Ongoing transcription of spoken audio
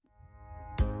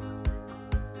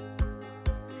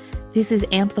This is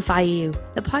Amplify You,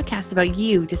 the podcast about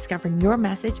you discovering your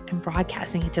message and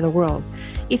broadcasting it to the world.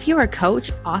 If you're a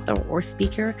coach, author, or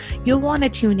speaker, you'll want to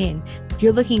tune in. If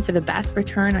you're looking for the best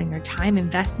return on your time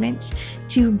investment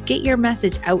to get your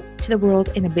message out to the world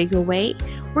in a bigger way,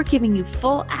 we're giving you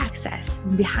full access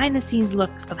and behind the scenes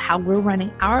look of how we're running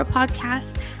our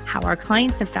podcast, how our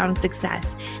clients have found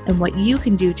success, and what you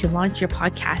can do to launch your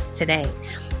podcast today.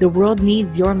 The world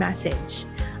needs your message.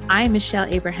 I'm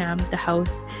Michelle Abraham, the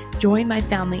host. Join my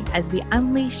family as we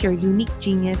unleash your unique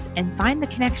genius and find the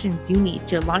connections you need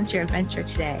to launch your adventure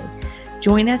today.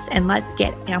 Join us and let's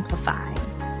get amplified.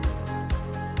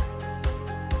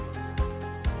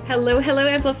 Hello,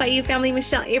 Amplify You family.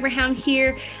 Michelle Abraham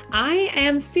here. I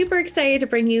am super excited to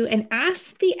bring you an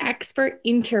Ask the Expert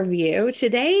interview.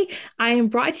 Today, I am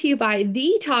brought to you by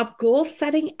the top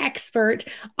goal-setting expert,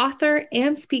 author,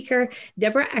 and speaker,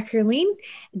 Debra Eckerling.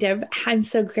 Deb, I'm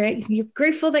so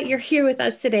grateful that you're here with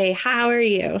us today. How are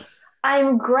you?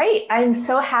 I'm great. I'm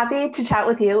so happy to chat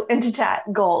with you and to chat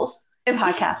goals and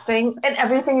podcasting and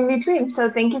everything in between. So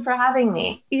thank you for having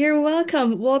me. You're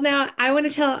welcome. Well, now I want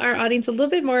to tell our audience a little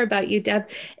bit more about you, Deb.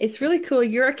 It's really cool.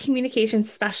 You're a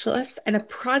communications specialist and a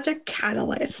project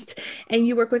catalyst, and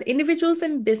you work with individuals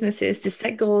and businesses to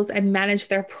set goals and manage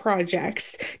their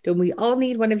projects. Don't we all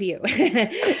need one of you?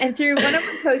 And through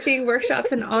one-on-one coaching,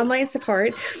 workshops, and online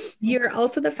support, you're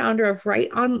also the founder of Right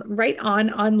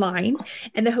On Online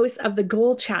and the host of the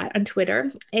Goal Chat on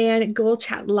Twitter and Goal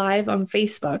Chat Live on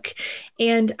Facebook.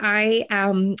 And I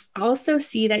also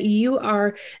see that you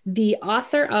are the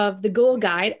author of The Goal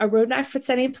Guide, a roadmap for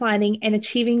setting, planning, and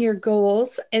achieving your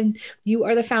goals. And you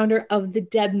are the founder of the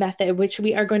Deb Method, which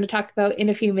we are going to talk about in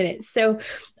a few minutes. So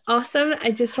awesome.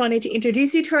 I just wanted to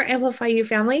introduce you to our Amplify You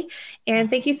family. And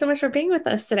thank you so much for being with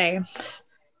us today.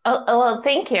 Oh, well,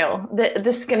 thank you.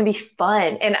 This is going to be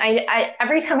fun. And I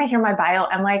every time I hear my bio,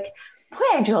 I'm like, boy,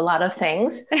 I do a lot of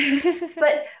things.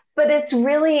 but it's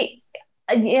really,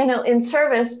 in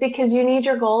service, because you need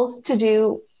your goals to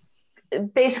do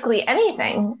basically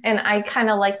anything. And I kind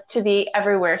of like to be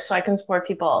everywhere so I can support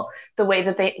people the way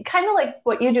that they kind of like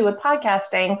what you do with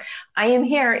podcasting. I am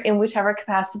here in whichever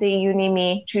capacity you need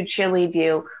me to cheerlead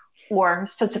you or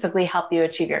specifically help you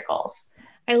achieve your goals.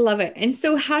 I love it. And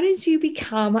so how did you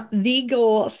become the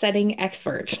goal setting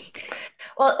expert?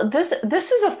 Well,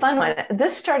 this is a fun one.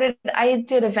 This started, I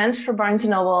did events for Barnes &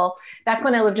 Noble back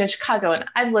when I lived in Chicago, and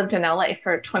I've lived in LA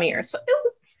for 20 years. So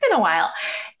it's been a while.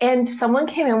 And someone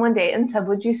came in one day and said,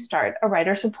 would you start a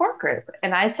writer support group?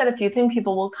 And I said, if you think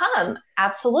people will come,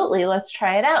 absolutely, let's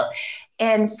try it out.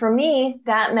 And for me,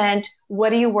 that meant,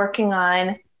 what are you working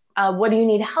on? What do you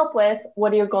need help with?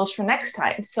 What are your goals for next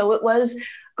time? So it was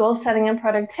goal setting and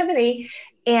productivity.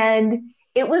 And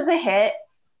it was a hit.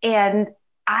 And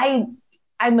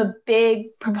I'm a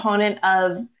big proponent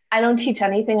of, I don't teach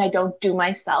anything I don't do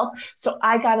myself. So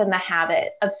I got in the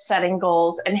habit of setting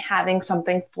goals and having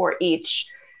something for each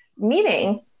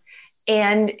meeting.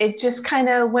 And it just kind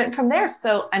of went from there.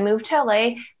 So I moved to LA,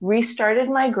 restarted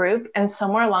my group, and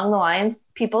somewhere along the lines,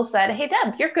 people said, hey,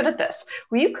 Deb, you're good at this.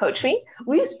 Will you coach me?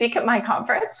 Will you speak at my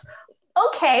conference?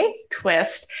 Okay,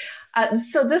 twist.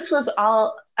 So this was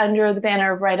all under the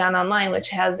banner of Right On Online, which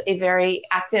has a very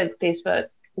active Facebook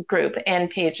group and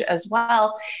page as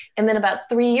well. And then about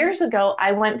 3 years ago,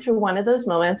 I went through one of those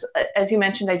moments. As you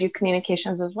mentioned, I do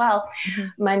communications as well.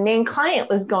 Mm-hmm. My main client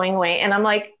was going away, and I'm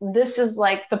like, this is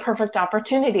like the perfect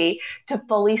opportunity to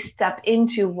fully step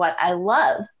into what I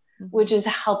love, mm-hmm. which is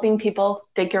helping people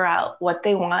figure out what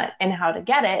they want and how to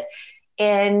get it.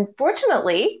 And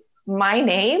fortunately, my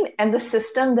name and the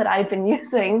system that I've been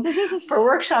using for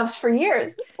workshops for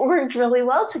years worked really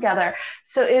well together.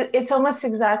 So it's almost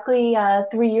exactly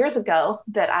 3 years ago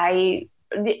that I,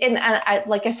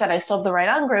 like I said, I still have the Right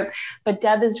On group, but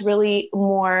Deb is really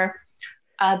more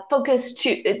focused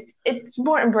to, it's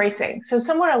more embracing. So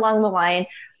somewhere along the line,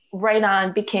 Right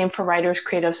On became for writers,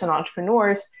 creatives, and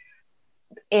entrepreneurs.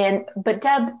 But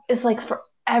Deb is like for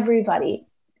everybody.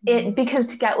 Because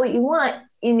to get what you want,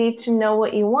 you need to know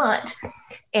what you want.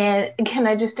 And can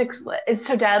I just explain?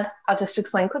 So Deb, I'll just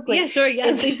explain quickly. Yeah, sure.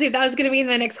 Yeah, please do. That was going to be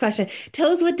my next question. Tell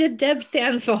us what Deb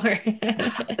stands for.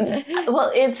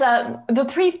 Well, it's the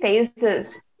 3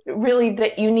 phases really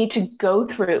that you need to go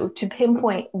through to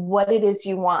pinpoint what it is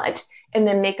you want and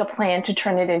then make a plan to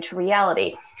turn it into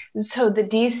reality. So the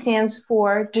D stands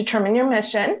for determine your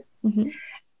mission,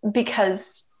 mm-hmm.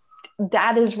 because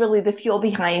that is really the fuel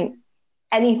behind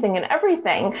anything and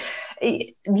everything.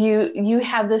 You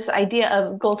have this idea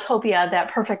of Goaltopia,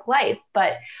 that perfect life,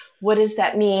 but what does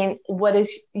that mean? What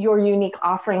is your unique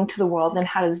offering to the world, and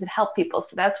how does it help people?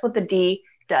 So that's what the D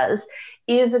does,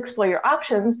 is explore your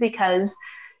options, because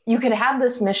you could have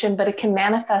this mission, but it can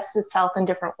manifest itself in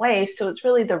different ways. So it's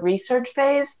really the research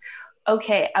phase.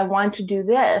 Okay, I want to do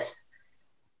this.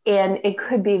 And it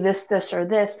could be this, this, or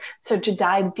this. So to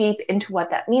dive deep into what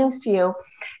that means to you.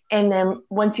 And then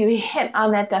once you hit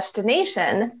on that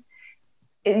destination,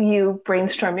 you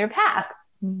brainstorm your path.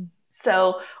 Mm.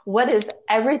 So what is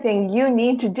everything you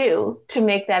need to do to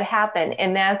make that happen?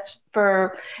 And that's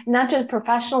for not just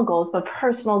professional goals, but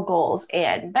personal goals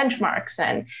and benchmarks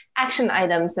and action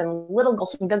items and little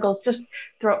goals and big goals. Just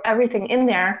throw everything in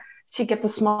there so you get the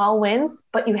small wins,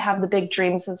 but you have the big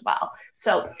dreams as well.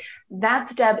 So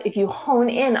that's Deb. If you hone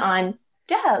in on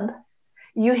Deb,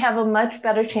 you have a much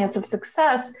better chance of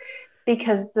success,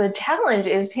 because the challenge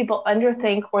is people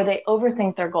underthink or they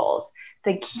overthink their goals.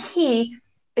 The key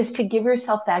is to give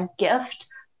yourself that gift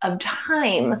of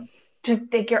time to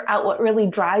figure out what really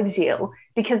drives you,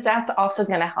 because that's also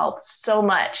going to help so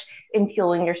much in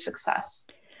fueling your success.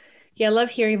 Yeah, I love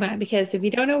hearing that, because if you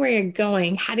don't know where you're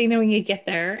going, how do you know when you get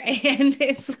there? And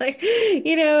it's like,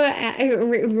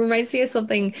 it reminds me of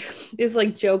something, this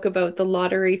like joke about the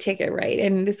lottery ticket, right?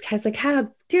 And this guy's like, how,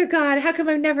 dear God, how come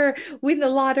I've never win the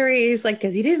lottery? He's like,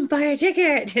 because you didn't buy a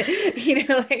ticket.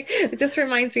 Like it just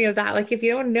reminds me of that. Like if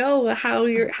you don't know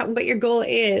what your goal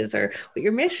is or what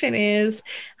your mission is,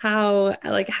 how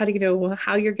do you know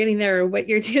how you're getting there or what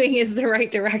you're doing is the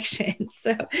right direction?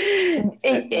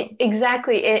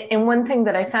 Exactly. And one thing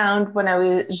that I found when I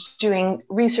was doing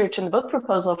research in the book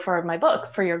proposal for my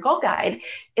book, for your goal guide,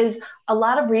 is a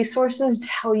lot of resources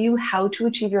tell you how to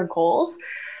achieve your goals.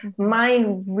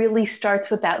 Mine really starts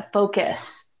with that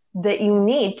focus that you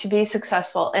need to be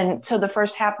successful. And so the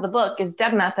first half of the book is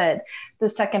Deb method. The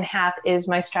second half is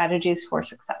my strategies for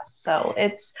success. So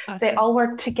awesome. They all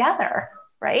work together,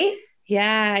 right?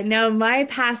 Yeah, no, my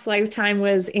past lifetime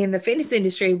was in the fitness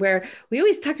industry, where we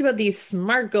always talked about these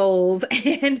SMART goals.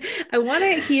 And I want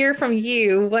to hear from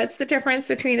you, what's the difference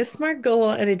between a SMART goal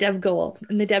and a Deb goal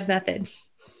and the Deb method?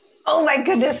 Oh my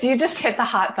goodness, you just hit the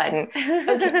hot button.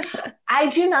 Okay. I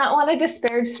do not want to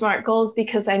disparage SMART goals,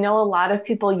 because I know a lot of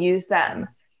people use them.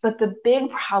 But the big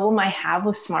problem I have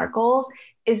with SMART goals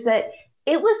is that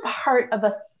it was part of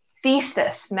a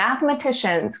thesis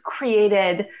mathematicians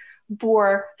created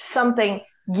for something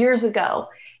years ago.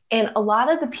 And a lot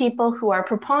of the people who are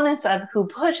proponents of, who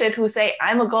push it, who say,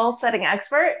 I'm a goal setting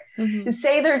expert,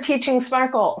 say they're teaching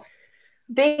SMART goals.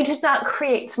 They did not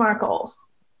create SMART goals.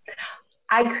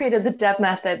 I created the Deb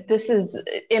method. This is,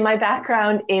 in my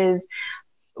background, is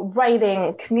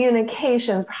writing,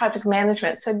 communications, project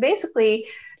management. So I basically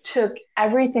took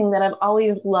everything that I've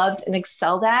always loved and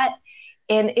excelled at,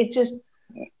 and it just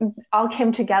all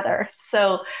came together.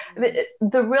 So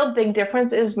the real big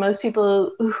difference is most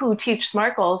people who teach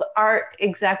SMART goals are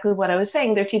exactly what I was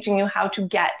saying. They're teaching you how to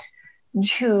get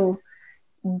to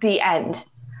the end.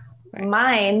 Right.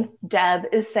 Mine, Deb,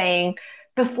 is saying,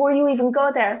 before you even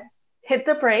go there, hit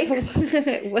the brakes.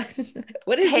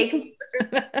 What is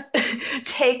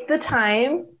take the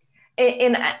time.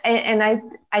 And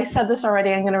I said this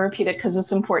already. I'm going to repeat it because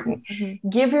it's important.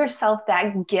 Give yourself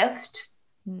that gift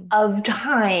of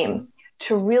time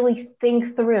to really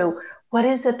think through, what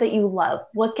is it that you love?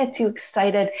 What gets you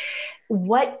excited?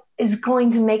 What is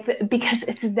going to make because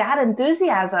it's that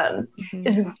enthusiasm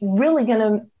is really going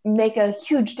to make a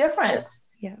huge difference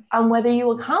on whether you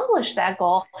accomplish that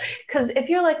goal. Because if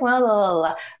you're like,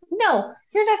 no,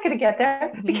 you're not going to get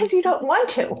there because you don't want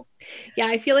to. Yeah,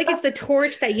 I feel like it's the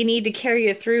torch that you need to carry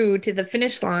you through to the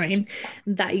finish line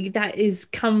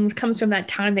comes from that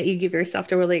time that you give yourself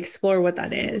to really explore what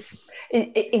that is.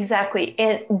 Exactly.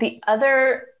 And the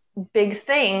other big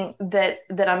thing that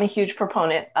I'm a huge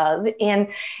proponent of, and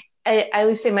I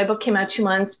always say my book came out 2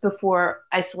 months before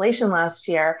isolation last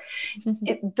year.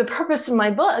 The purpose of my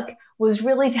book was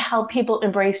really to help people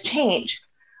embrace change,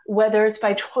 whether it's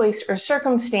by choice or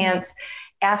circumstance.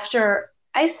 After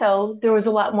ISO, there was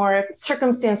a lot more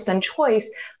circumstance than choice,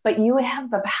 but you have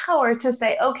the power to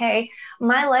say, okay,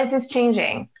 my life is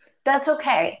changing. That's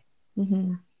okay.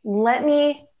 Let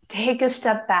me take a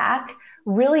step back,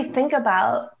 really think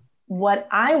about what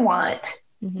I want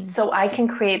so I can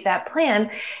create that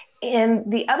plan.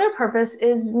 And the other purpose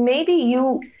is maybe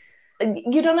you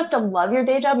don't have to love your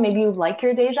day job. Maybe you like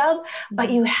your day job, but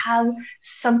you have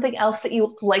something else that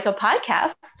you like, a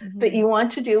podcast that you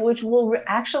want to do, which will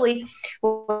actually,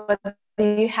 whether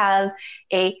you have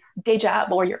a day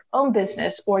job or your own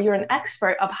business or you're an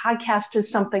expert, a podcast is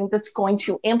something that's going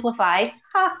to amplify.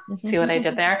 See what I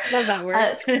did there? Love that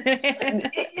word.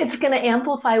 It's going to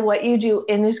amplify what you do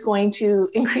and is going to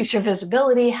increase your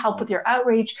visibility, help with your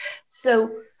outreach.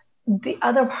 So the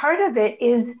other part of it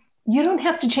is you don't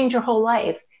have to change your whole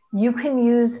life. You can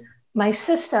use my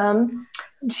system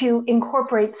to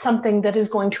incorporate something that is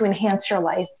going to enhance your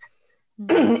life.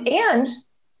 And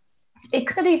it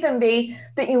could even be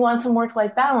that you want some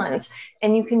work-life balance,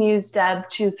 and you can use Deb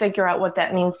to figure out what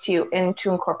that means to you and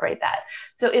to incorporate that.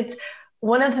 So it's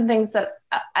one of the things that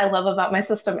I love about my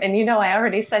system. And I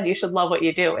already said you should love what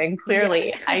you do, and clearly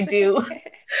Yeah. I do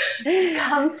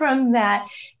come from that.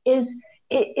 It's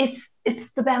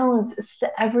the balance, it's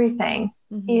the everything.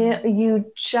 You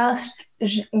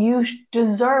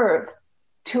deserve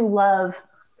to love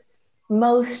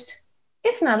most,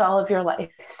 if not all, of your life.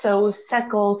 So set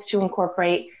goals to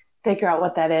incorporate, figure out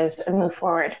what that is, and move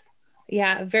forward.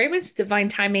 Yeah, very much divine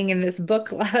timing in this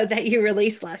book that you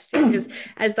released last year, because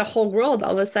as the whole world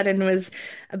all of a sudden was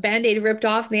a band-aid ripped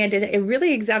off, and they had to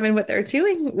really examine what they're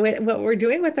doing, what we're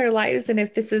doing with our lives, and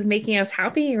if this is making us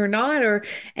happy or not,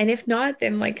 and if not,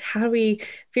 then like how do we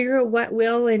figure out what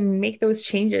will and make those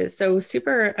changes? So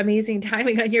super amazing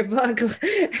timing on your book.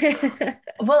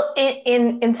 Well,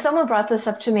 and someone brought this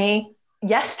up to me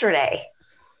yesterday,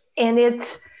 and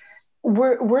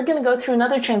we're going to go through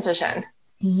another transition.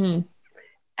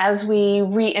 As we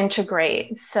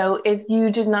reintegrate. So if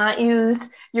you did not use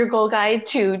your goal guide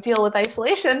to deal with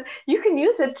isolation, you can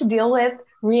use it to deal with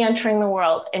re-entering the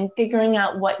world and figuring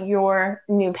out what your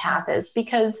new path is,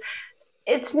 because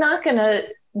it's not going to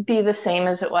be the same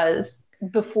as it was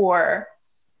before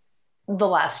the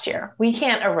last year. We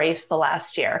can't erase the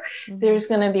last year. There's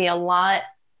going to be a lot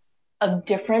of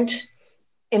different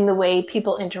in the way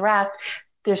people interact.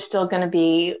 There's still going to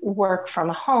be work from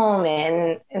home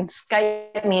and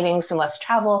Skype meetings and less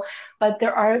travel, but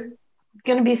there are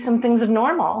going to be some things of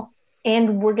normal,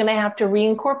 and we're going to have to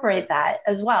reincorporate that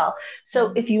as well.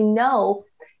 So if you know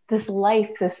this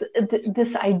life,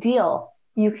 this ideal,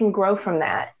 you can grow from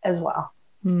that as well.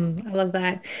 I love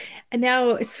that. And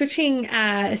now switching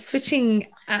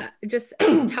just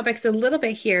topics a little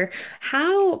bit here.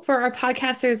 How, for our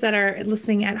podcasters that are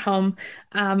listening at home,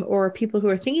 or people who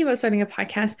are thinking about starting a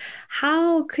podcast,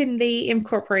 how can they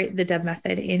incorporate the Deb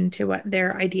method into what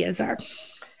their ideas are?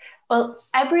 Well,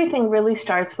 everything really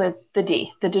starts with the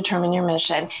D, the determine your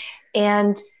mission.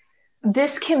 And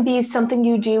this can be something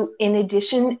you do in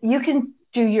addition. You can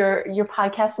do your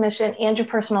podcast mission and your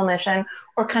personal mission,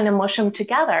 or kind of mush them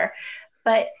together.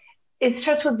 But it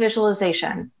starts with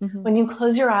visualization. When you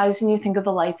close your eyes and you think of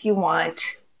the life you want,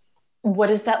 what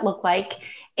does that look like?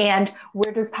 And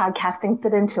where does podcasting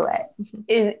fit into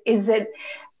it? Is it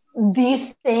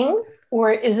the thing,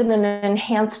 or is it an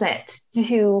enhancement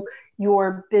to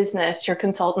your business, your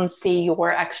consultancy,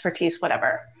 your expertise,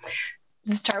 whatever?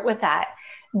 Start with that.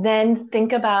 Then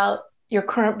think about your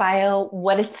current bio,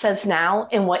 what it says now,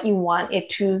 and what you want it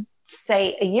to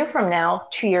say a year from now,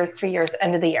 2 years, 3 years,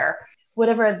 end of the year,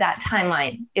 whatever that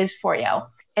timeline is for you.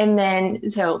 And then,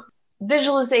 so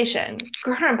visualization,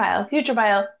 current bio, future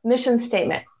bio, mission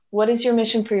statement. What is your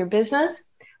mission for your business?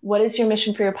 What is your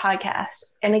mission for your podcast?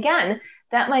 And again,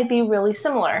 that might be really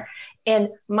similar. And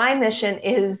my mission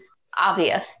is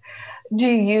obvious. Do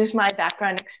use my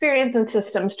background experience and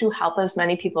systems to help as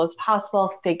many people as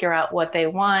possible figure out what they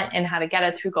want and how to get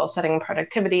it through goal setting and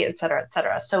productivity, et cetera, et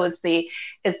cetera. So it's the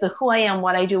who I am,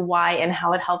 what I do, why, and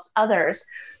how it helps others.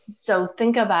 So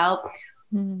think about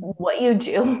what you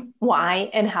do, why,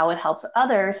 and how it helps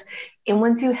others. And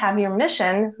once you have your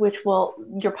mission,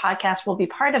 your podcast will be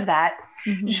part of that,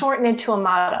 shorten it to a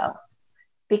motto,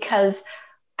 because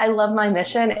I love my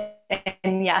mission.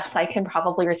 And yes, I can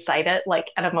probably recite it like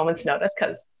at a moment's notice,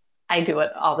 because I do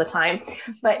it all the time.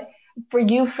 But for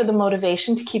the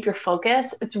motivation to keep your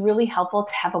focus, it's really helpful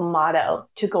to have a motto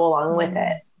to go along with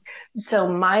it. So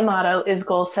my motto is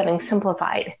goal setting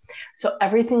simplified. So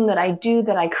everything that I do,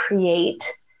 that I create,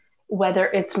 whether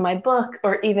it's my book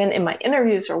or even in my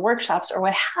interviews or workshops or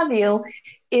what have you,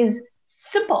 is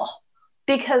simple,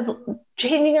 because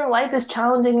changing your life is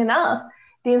challenging enough.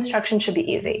 The instructions should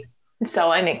be easy.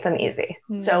 So I make them easy.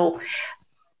 So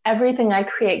everything I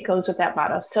create goes with that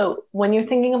motto. So when you're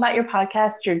thinking about your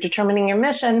podcast, you're determining your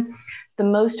mission, the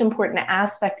most important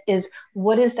aspect is,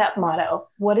 what is that motto?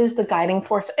 What is the guiding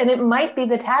force? And it might be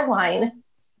the tagline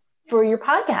for your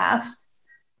podcast.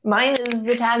 Mine is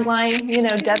the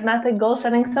tagline, Deb Method, Goal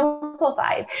Setting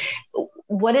Simplified.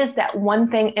 What is that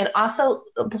one thing? And also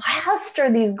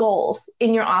plaster these goals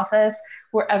in your office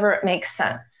wherever it makes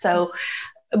sense. So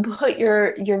put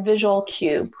your visual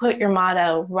cue, put your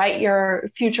motto, write your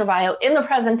future bio in the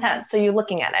present tense, so you're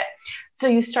looking at it. So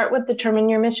you start with determine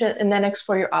your mission and then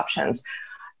explore your options.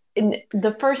 And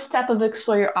the first step of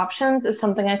explore your options is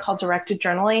something I call directed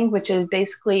journaling, which is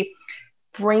basically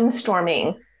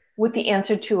brainstorming with the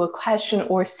answer to a question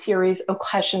or series of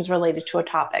questions related to a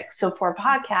topic. So for a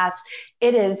podcast,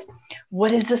 it is,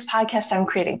 what is this podcast I'm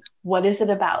creating? What is it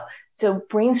about? So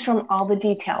brainstorm all the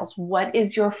details. What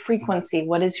is your frequency?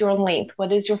 What is your length?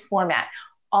 What is your format?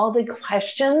 All the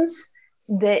questions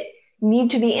that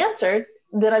need to be answered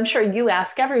that I'm sure you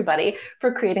ask everybody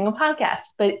for creating a podcast.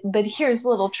 But here's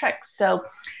little tricks. So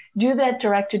do that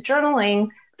directed journaling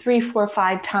 3, 4,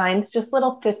 5 times, just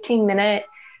little 15-minute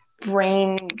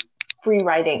brain free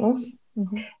writing.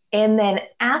 Mm-hmm. And then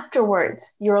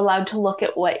afterwards, you're allowed to look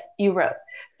at what you wrote.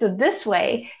 So this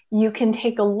way, you can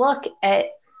take a look at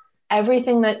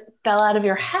everything that fell out of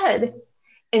your head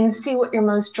and see what you're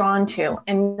most drawn to.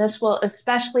 And this will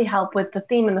especially help with the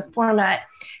theme and the format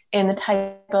and the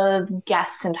type of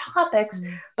guests and topics.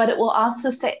 Mm-hmm. But it will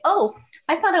also say, oh,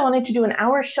 I thought I wanted to do an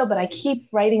hour show, but I keep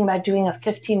writing about doing a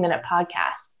 15-minute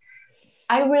podcast.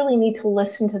 I really need to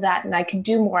listen to that and I could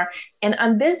do more. And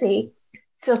I'm busy.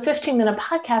 So 15-minute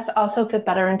podcasts also fit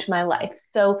better into my life.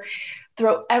 So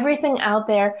throw everything out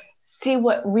there, see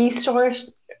what research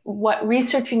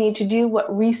you need to do,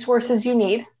 what resources you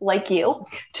need, like you,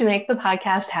 to make the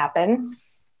podcast happen.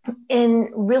 And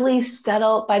really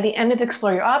settle, by the end of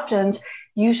Explore Your Options,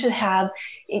 you should have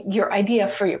your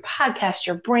idea for your podcast,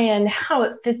 your brand, how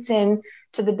it fits in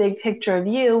to the big picture of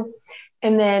you.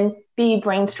 And then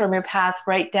brainstorm your path,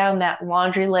 write down that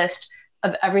laundry list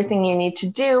of everything you need to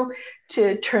do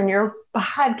to turn your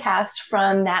podcast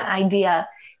from that idea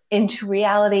into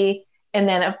reality. And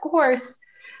then, of course,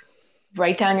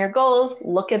 write down your goals,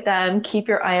 look at them, keep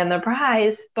your eye on the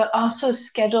prize, but also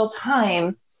schedule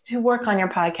time to work on your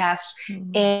podcast.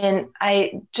 Mm-hmm. And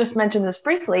I just mentioned this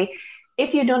briefly.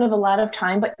 If you don't have a lot of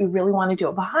time, but you really want to do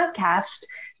a podcast,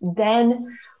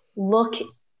 then look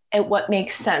at what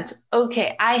makes sense.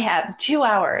 Okay, I have 2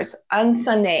 hours on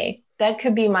Sunday. That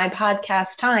could be my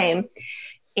podcast time.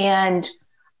 And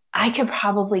I could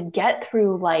probably get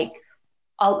through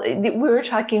we were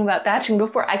talking about batching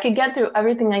before. I could get through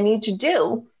everything I need to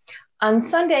do on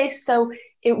Sunday. So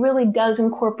it really does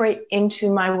incorporate into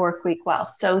my work week well.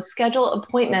 So schedule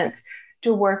appointments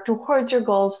to work towards your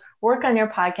goals, work on your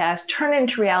podcast, turn it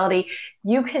into reality.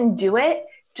 You can do it.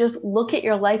 Just look at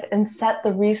your life and set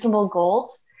the reasonable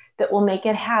goals that will make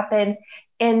it happen.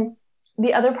 And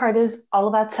the other part is all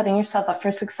about setting yourself up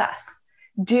for success.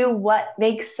 Do what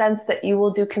makes sense that you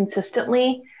will do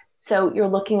consistently. So you're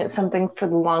looking at something for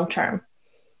the long term.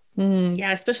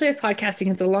 Yeah, especially with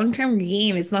podcasting, it's a long-term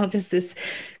game. It's not just this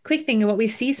quick thing. And what we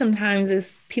see sometimes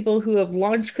is people who have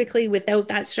launched quickly without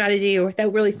that strategy or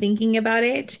without really thinking about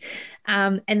it.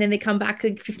 And then they come back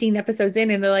like 15 episodes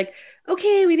in and they're like,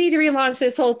 okay, we need to relaunch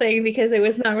this whole thing because it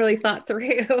was not really thought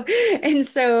through. And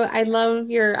so I love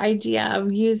your idea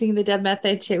of using the Deb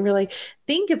method to really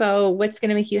think about what's going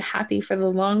to make you happy for the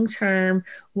long term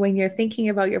when you're thinking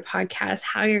about your podcast,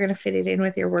 how you're going to fit it in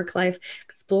with your work life,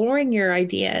 exploring your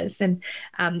ideas, and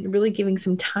really giving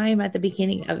some time at the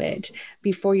beginning of it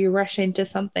before you rush into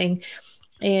something.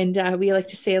 And we like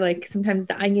to say, like, sometimes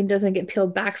the onion doesn't get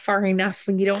peeled back far enough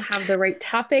when you don't have the right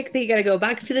topic, that you got to go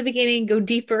back to the beginning, go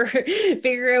deeper,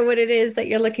 figure out what it is that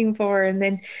you're looking for, and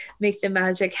then make the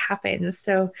magic happen.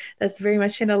 So that's very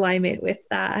much in alignment with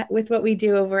that, with what we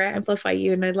do over at Amplify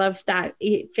You. And I love that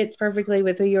it fits perfectly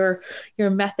with your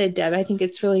method, Deb. I think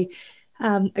it's really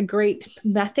a great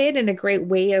method and a great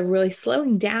way of really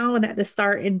slowing down at the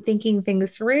start and thinking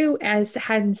things through as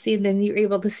hadn't seen, then you're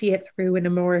able to see it through in a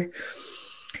more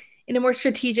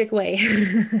strategic way.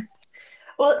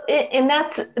 Well, and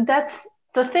that's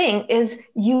the thing, is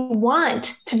you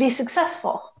want to be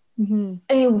successful. Mm-hmm.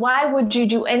 I mean, why would you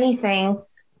do anything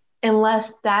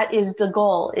unless that is the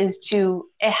goal, is to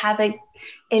have it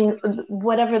in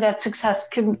whatever that success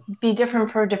could be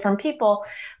different for different people.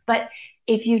 But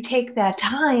if you take that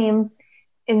time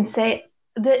and say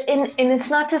that, and it's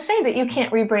not to say that you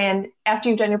can't rebrand after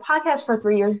you've done your podcast for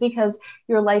 3 years, because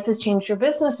your life has changed, your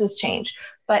business has changed.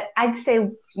 But I'd say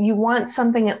you want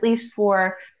something at least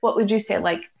for, what would you say,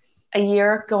 like a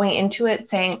year going into it,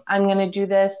 saying, I'm going to do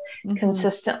this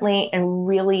consistently and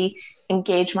really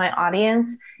engage my audience,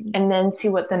 and then see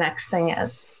what the next thing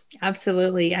is.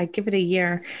 Absolutely. I give it a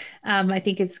year. I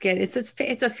think it's good. It's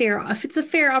a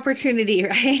fair opportunity,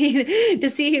 right? To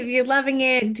see if you're loving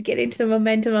it, to get into the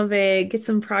momentum of it, get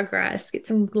some progress, get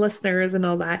some listeners and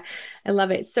all that. I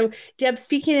love it. So Deb,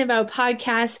 speaking about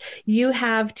podcasts, you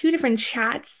have 2 different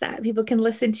chats that people can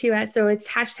listen to at. So it's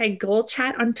hashtag Goal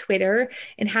Chat on Twitter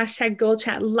and hashtag Goal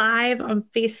Chat Live on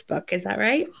Facebook. Is that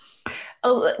right?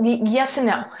 Oh, yes and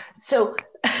no. So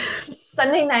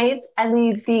Sunday nights, I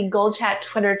lead the Gold Chat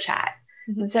Twitter chat.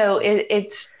 Mm-hmm. So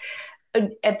it's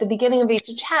at the beginning of each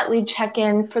chat, we check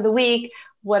in for the week.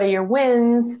 what are your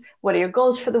wins? What are your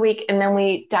goals for the week? And then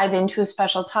we dive into a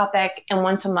special topic. And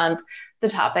once a month, the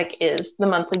topic is the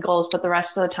monthly goals, but the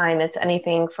rest of the time it's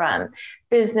anything from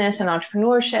business and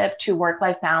entrepreneurship to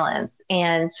work-life balance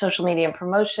and social media and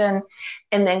promotion.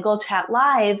 And then Goal Chat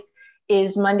Live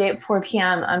is Monday at 4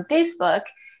 p.m. on Facebook.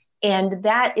 And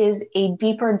that is a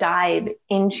deeper dive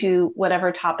into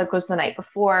whatever topic was the night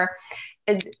before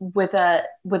with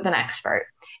an expert.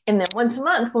 And then once a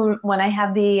month, when I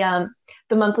have the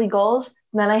monthly goals,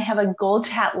 then I have a Goal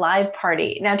Chat Live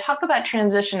party. Now talk about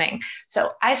transitioning.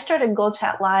 So I started Goal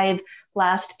Chat Live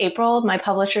last April. My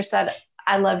publisher said,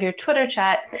 I love your Twitter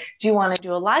chat. Do you want to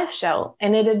do a live show?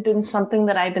 And it had been something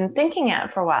that I've been thinking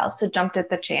at for a while. So jumped at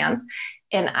the chance.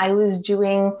 And I was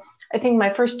doing, I think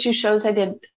my first 2 shows I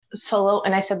did solo,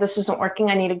 and I said, this isn't working.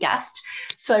 I need a guest.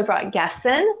 So I brought guests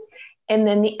in. And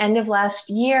then the end of last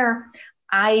year,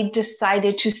 I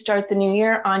decided to start the new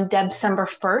year on December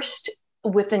 1st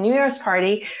with a New Year's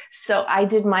party. So I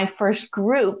did my first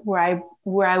group where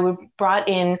I brought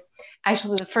in,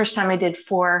 actually the first time I did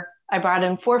 4, I brought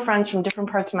in 4 friends from different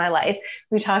parts of my life.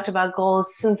 We talked about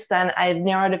goals. Since then, I've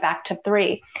narrowed it back to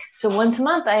 3. So once a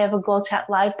month, I have a Goal Chat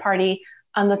Live party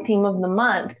on the theme of the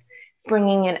month,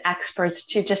 bringing in experts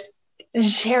to just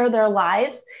share their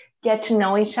lives, get to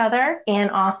know each other, and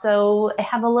also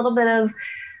have a little bit of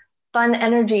fun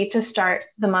energy to start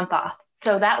the month off.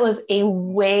 So that was a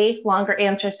way longer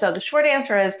answer. So the short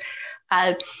answer is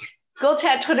Goal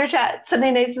Chat, Twitter chat,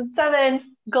 Sunday nights at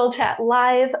 7, Goal Chat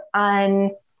Live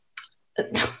on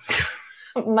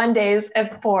Mondays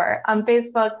at 4 on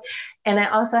Facebook. And I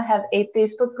also have a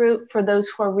Facebook group for those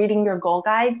who are reading your goal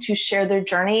guide to share their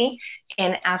journey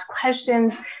and ask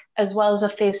questions, as well as a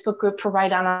Facebook group for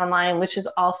Write On Online, which is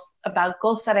all about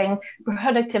goal setting,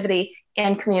 productivity,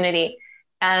 and community.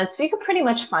 And so you can pretty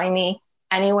much find me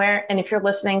anywhere. And if you're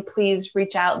listening, please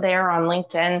reach out there on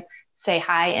LinkedIn, say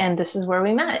hi, and this is where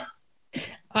we met.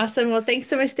 Awesome. Well, thanks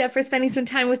so much, Deb, for spending some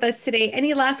time with us today.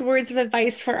 Any last words of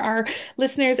advice for our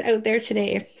listeners out there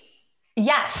today?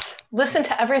 Yes. Listen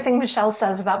to everything Michelle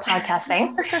says about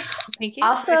podcasting. Thank you.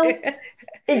 Also,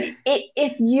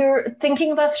 if you're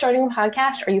thinking about starting a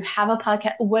podcast or you have a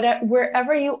podcast,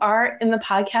 wherever you are in the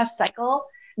podcast cycle,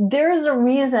 there is a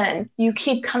reason you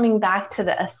keep coming back to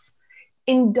this.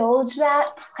 Indulge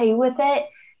that, play with it,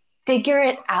 figure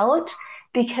it out,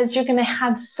 because you're going to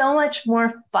have so much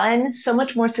more fun, so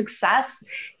much more success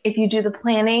if you do the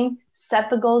planning, set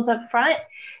the goals up front,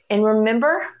 and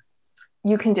remember,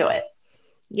 you can do it.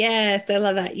 Yes, I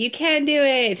love that. You can do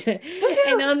it.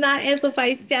 And on that,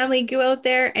 Amplify family, go out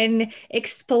there and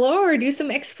explore, do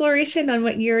some exploration on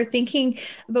what you're thinking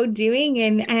about doing,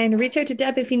 and reach out to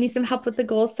Deb if you need some help with the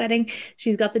goal setting.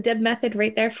 She's got the Deb method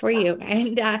right there for you.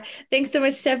 And thanks so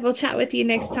much, Deb. We'll chat with you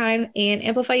next time. And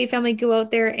Amplify your family, go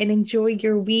out there and enjoy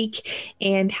your week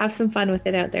and have some fun with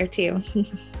it out there too.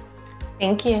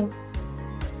 Thank you.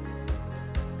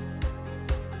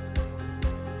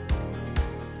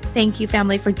 Thank you,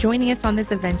 family, for joining us on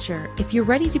this adventure. If you're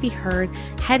ready to be heard,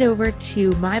 head over to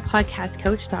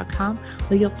mypodcastcoach.com,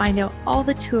 where you'll find out all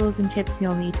the tools and tips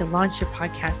you'll need to launch your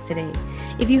podcast today.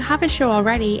 If you have a show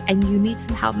already and you need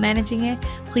some help managing it,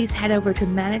 please head over to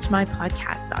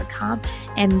managemypodcast.com,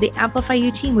 and the Amplify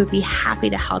You team would be happy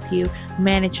to help you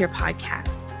manage your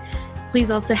podcast.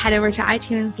 Please also head over to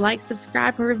iTunes, like,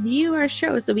 subscribe, and review our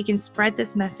show so we can spread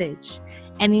this message.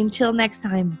 And until next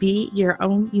time, be your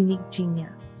own unique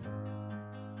genius.